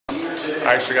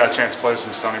I actually got a chance to play with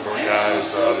some Stony Brook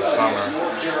guys this summer.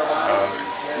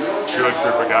 Good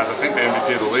group of guys. I think the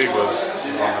MVP of the league was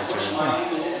on the team.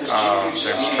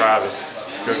 Name's Travis.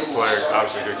 Good player,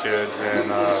 obviously a good kid.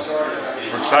 And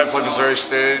we're excited to play Missouri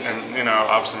State. And,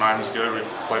 obviously Miami's good. We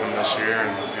played them this year.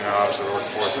 And, obviously we're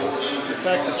looking forward to it. The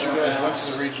fact that you guys went to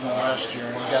the regional last year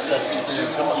and you got that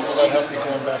experience, how much will that help you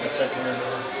going back a second year?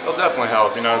 It'll definitely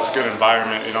help. It's a good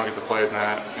environment. You don't get to play in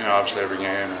that, obviously every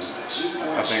game. And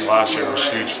I think last year was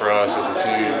huge for us as a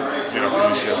team, for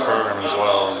the UCF program as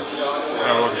well. And,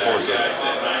 we're looking forward to it.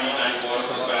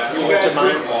 You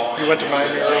went to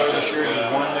Miami earlier this year and you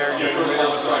won there. You're familiar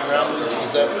with the surroundings.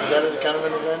 Is that kind of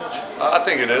an advantage? I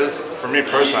think it is. For me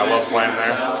personally, I love playing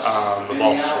there. The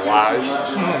ball flies,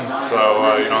 so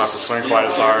you don't have to swing quite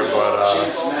as hard. But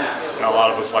a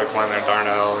lot of us like playing there in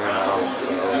Darnell.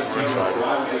 So we're excited.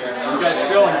 You guys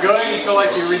feeling good? You feel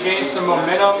like you regained some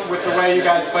momentum with the way you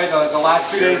guys played the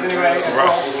last 2 days anyway?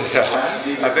 Right.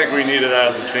 Yeah. I think we needed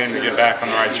that as a team to get back on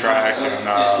the right track, and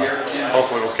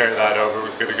hopefully we'll carry that over.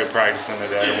 We'll get a good practice in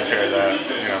today, and we'll carry that,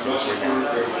 for this weekend.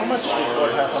 How much did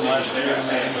what happened last year in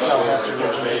Tallahassee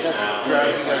originally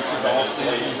drive you guys through the whole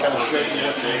season and kind of show you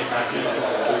what you need to do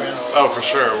to win? Oh, for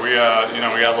sure. We got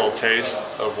a little taste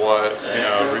of what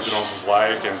regionals is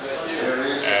like, and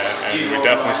we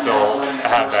definitely still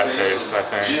have that taste. I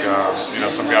think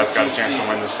some guys got a chance to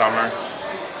win this summer,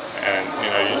 and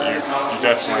you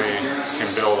definitely can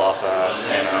build off that.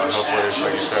 And hopefully,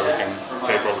 like you said, we can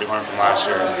take what we learned from last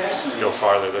year and go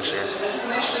farther this year.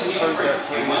 This is kind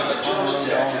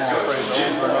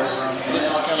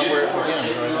of where it begins,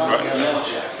 right?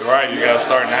 Right. You got to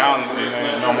start now,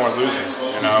 and no more losing.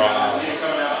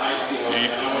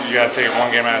 You got to take it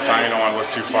one game at a time. You don't want to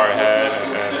look too far ahead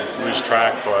and lose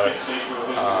track. But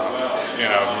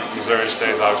Missouri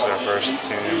State is obviously our first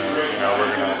team, and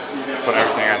we're going to put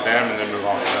everything at them and then move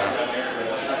on from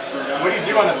there. What do you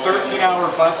do on a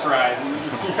 13-hour bus ride?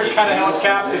 You're kind of held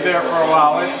captive there for a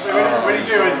while. What do you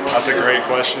do? That's a great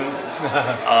question.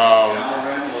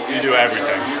 You do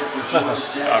everything.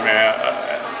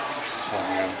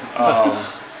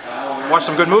 Watch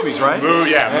some good movies, right?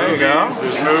 Yeah, there movies. You go.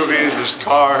 There's movies, there's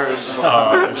cars,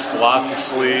 there's lots of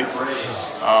sleep,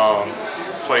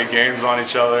 play games on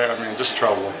each other. Just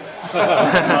trouble.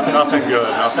 Nothing good,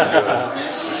 nothing good.